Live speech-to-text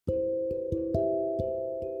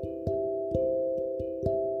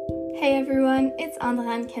Hey everyone, it's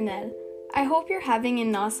Andran Canel. I hope you're having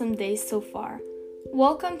an awesome day so far.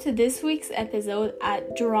 Welcome to this week's episode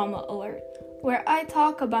at Drama Alert, where I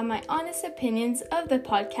talk about my honest opinions of the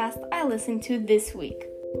podcast I listened to this week.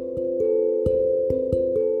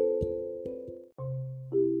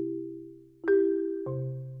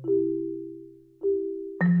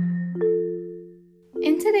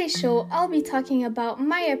 In today's show, I'll be talking about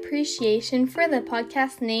my appreciation for the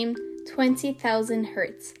podcast named 20,000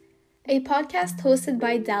 Hertz, a podcast hosted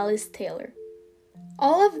by Dallas Taylor.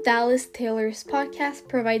 All of Dallas Taylor's podcasts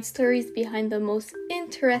provide stories behind the most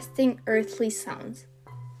interesting earthly sounds.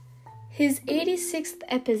 His 86th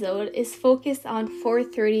episode is focused on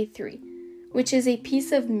 433, which is a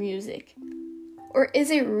piece of music. Or is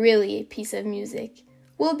it really a piece of music?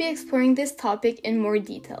 We'll be exploring this topic in more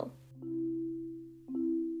detail.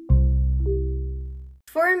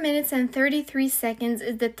 4 minutes and 33 seconds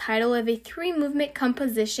is the title of a 3-movement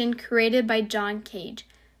composition created by John Cage.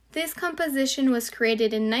 This composition was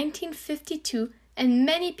created in 1952, and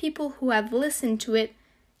many people who have listened to it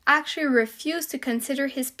actually refuse to consider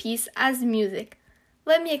his piece as music.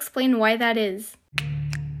 Let me explain why that is.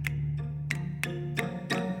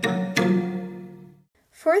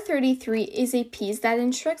 433 is a piece that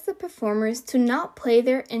instructs the performers to not play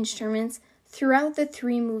their instruments throughout the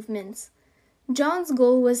 3 movements. John's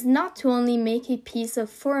goal was not to only make a piece of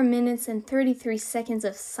 4 minutes and 33 seconds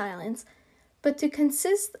of silence, but to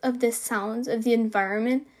consist of the sounds of the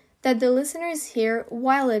environment that the listeners hear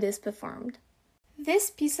while it is performed. This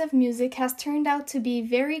piece of music has turned out to be a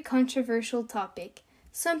very controversial topic.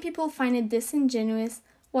 Some people find it disingenuous,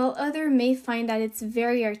 while others may find that it's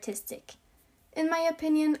very artistic. In my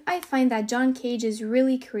opinion, I find that John Cage is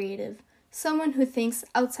really creative, someone who thinks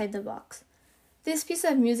outside the box. This piece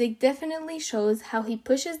of music definitely shows how he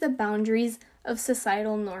pushes the boundaries of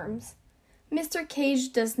societal norms. Mr.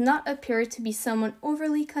 Cage does not appear to be someone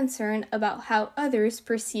overly concerned about how others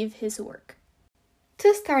perceive his work.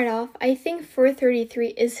 To start off, I think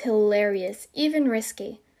 433 is hilarious, even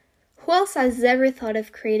risque. Who else has ever thought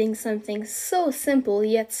of creating something so simple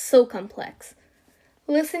yet so complex?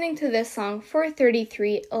 Listening to this song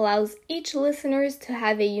 433 allows each listener to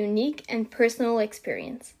have a unique and personal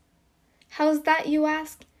experience. How's that, you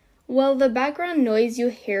ask? Well, the background noise you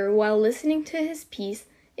hear while listening to his piece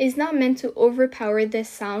is not meant to overpower the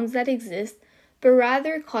sounds that exist, but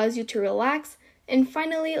rather cause you to relax and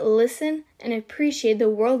finally listen and appreciate the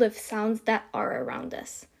world of sounds that are around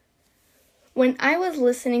us. When I was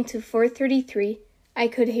listening to 433, I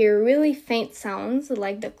could hear really faint sounds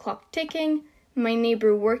like the clock ticking, my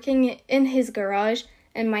neighbor working in his garage,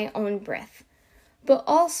 and my own breath. But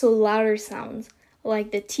also louder sounds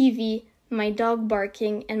like the TV, my dog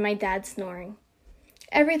barking, and my dad snoring.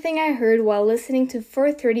 Everything I heard while listening to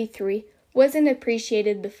 433 wasn't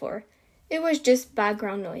appreciated before. It was just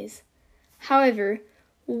background noise. However,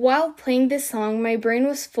 while playing this song, my brain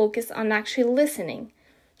was focused on actually listening,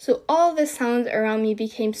 so all the sounds around me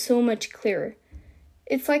became so much clearer.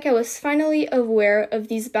 It's like I was finally aware of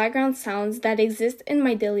these background sounds that exist in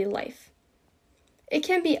my daily life. It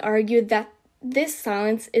can be argued that this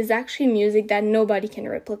silence is actually music that nobody can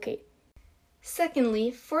replicate.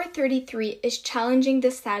 Secondly, 433 is challenging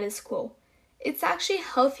the status quo. It's actually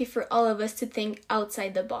healthy for all of us to think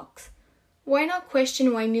outside the box. Why not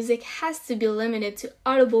question why music has to be limited to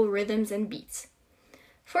audible rhythms and beats?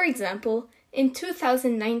 For example, in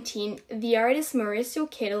 2019, the artist Mauricio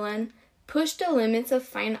Catalan pushed the limits of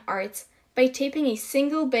fine arts by taping a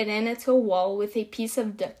single banana to a wall with a piece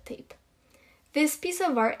of duct tape. This piece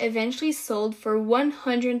of art eventually sold for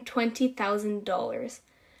 $120,000.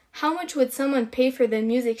 How much would someone pay for the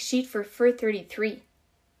music sheet for 433?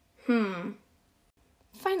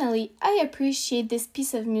 Finally, I appreciate this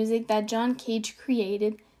piece of music that John Cage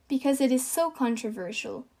created because it is so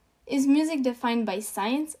controversial. Is music defined by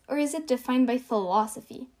science or is it defined by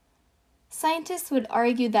philosophy? Scientists would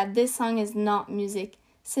argue that this song is not music,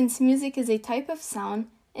 since music is a type of sound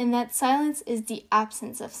and that silence is the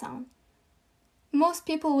absence of sound. Most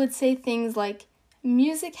people would say things like,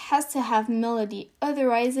 music has to have melody,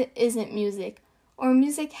 otherwise it isn't music, or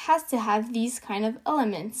music has to have these kind of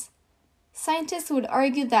elements. Scientists would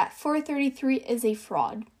argue that 433 is a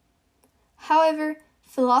fraud. However,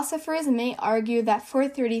 philosophers may argue that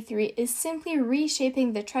 433 is simply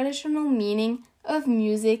reshaping the traditional meaning of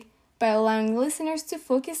music by allowing listeners to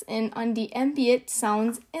focus in on the ambient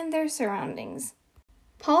sounds in their surroundings.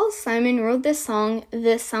 Paul Simon wrote the song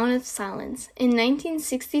The Sound of Silence in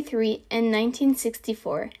 1963 and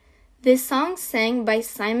 1964. This song, sang by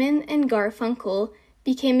Simon and Garfunkel,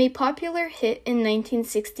 became a popular hit in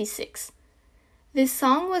 1966. This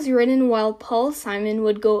song was written while Paul Simon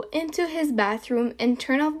would go into his bathroom and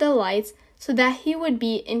turn off the lights so that he would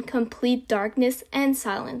be in complete darkness and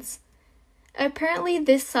silence. Apparently,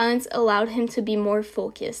 this silence allowed him to be more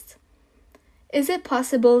focused. Is it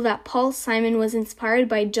possible that Paul Simon was inspired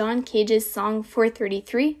by John Cage's song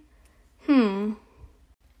 433?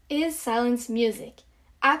 Is silence music?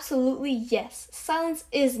 Absolutely yes, silence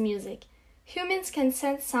is music. Humans can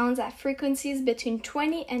sense sounds at frequencies between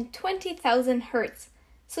 20 and 20,000 hertz.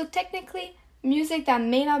 So technically, music that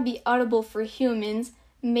may not be audible for humans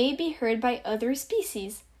may be heard by other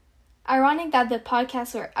species. Ironic that the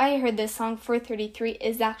podcast where I heard this song 433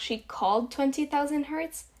 is actually called 20,000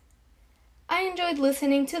 hertz. I enjoyed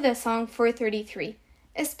listening to the song 433,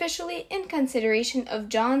 especially in consideration of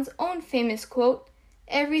John's own famous quote,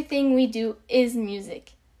 "Everything we do is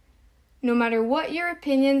music." No matter what your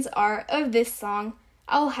opinions are of this song,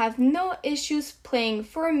 I'll have no issues playing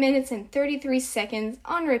 4 minutes and 33 seconds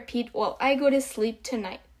on repeat while I go to sleep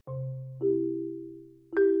tonight.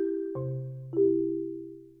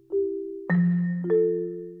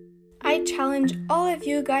 I challenge all of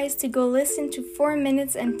you guys to go listen to 4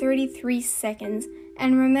 minutes and 33 seconds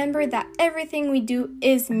and remember that everything we do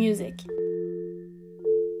is music.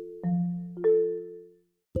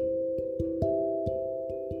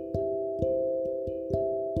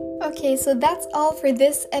 Okay, so that's all for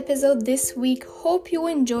this episode this week. Hope you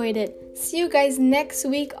enjoyed it. See you guys next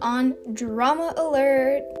week on Drama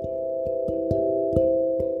Alert!